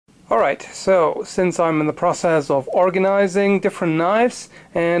Alright, so since I'm in the process of organizing different knives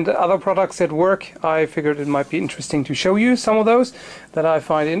and other products at work, I figured it might be interesting to show you some of those that I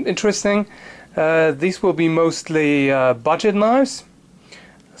find interesting. These will be mostly budget knives,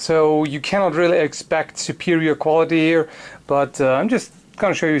 so you cannot really expect superior quality here, but I'm just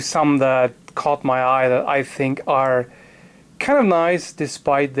going to show you some that caught my eye that I think are kind of nice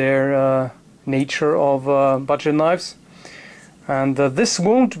despite their nature of budget knives. And this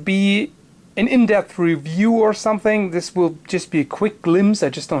won't be an in-depth review or something. This will just be a quick glimpse. I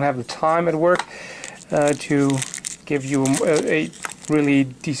just don't have the time at work to give you a really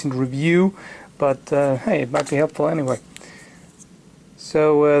decent review, but hey, it might be helpful anyway.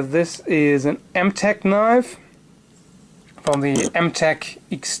 So this is an MTech knife from the MTech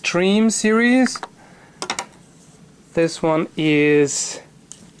Extreme series. This one is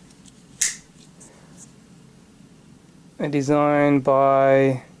designed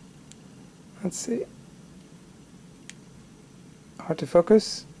by, let's see, hard to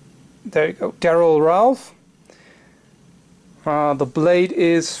focus, there you go, Darrel Ralph. The blade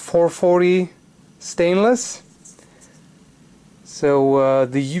is 440 stainless, so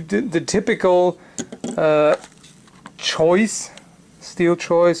the typical steel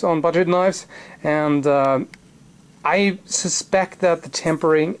choice on budget knives, and I suspect that the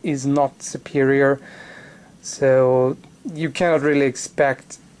tempering is not superior, so you cannot really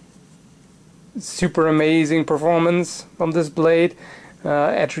expect super amazing performance from this blade.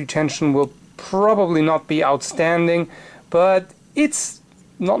 Edge retention will probably not be outstanding, but it's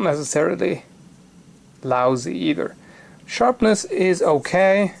not necessarily lousy either. Sharpness is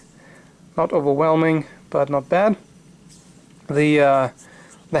okay, not overwhelming, but not bad. The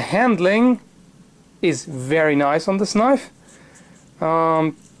handling is very nice on this knife.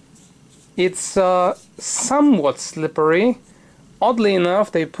 It's somewhat slippery. Oddly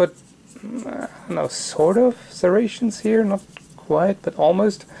enough, they put no sort of serrations here, not quite, but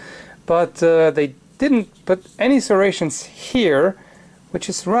almost. But they didn't put any serrations here, which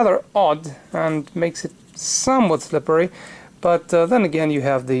is rather odd and makes it somewhat slippery. But then again, you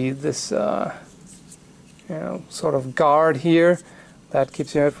have this sort of guard here that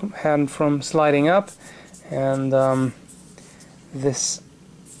keeps your hand from sliding up, and this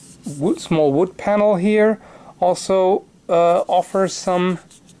small wood panel here also offers some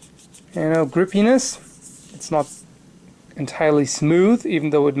grippiness. It's not entirely smooth,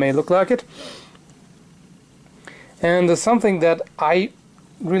 even though it may look like it. And something that I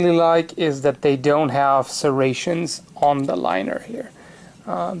really like is that they don't have serrations on the liner here.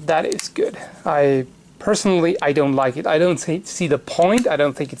 That is good. Personally, I don't like it. I don't see the point. I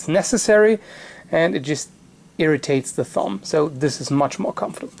don't think it's necessary, and it just irritates the thumb. So this is much more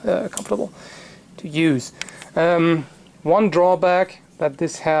comfortable to use. One drawback that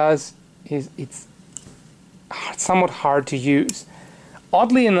this has is it's somewhat hard to use.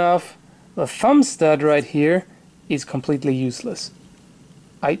 Oddly enough, the thumb stud right here is completely useless.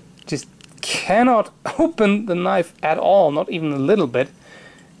 I just cannot open the knife at all, not even a little bit,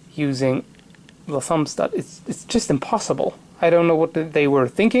 using the thumb stud. It's just impossible. I don't know what they were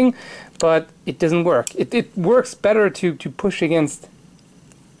thinking, but it doesn't work. It works better to push against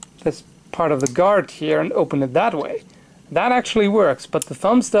this part of the guard here and open it that way. That actually works, but the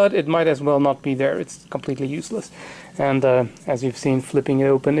thumb stud, it might as well not be there. It's completely useless. And as you've seen, flipping it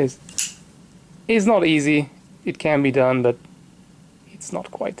open is not easy. It can be done, but it's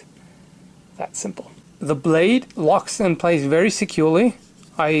not quite that simple. The blade locks in place very securely.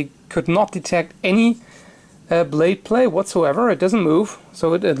 I could not detect any blade play whatsoever. It doesn't move,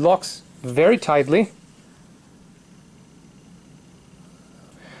 so it locks very tightly.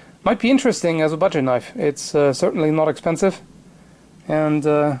 Might be interesting as a budget knife. It's certainly not expensive, and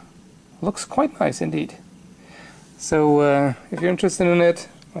looks quite nice indeed. So if you're interested in it,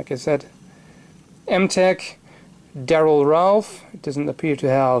 like I said, MTech Darrel Ralph. It doesn't appear to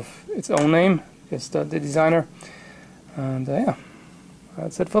have its own name, just the designer. And yeah,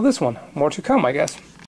 that's it for this one. More to come, I guess.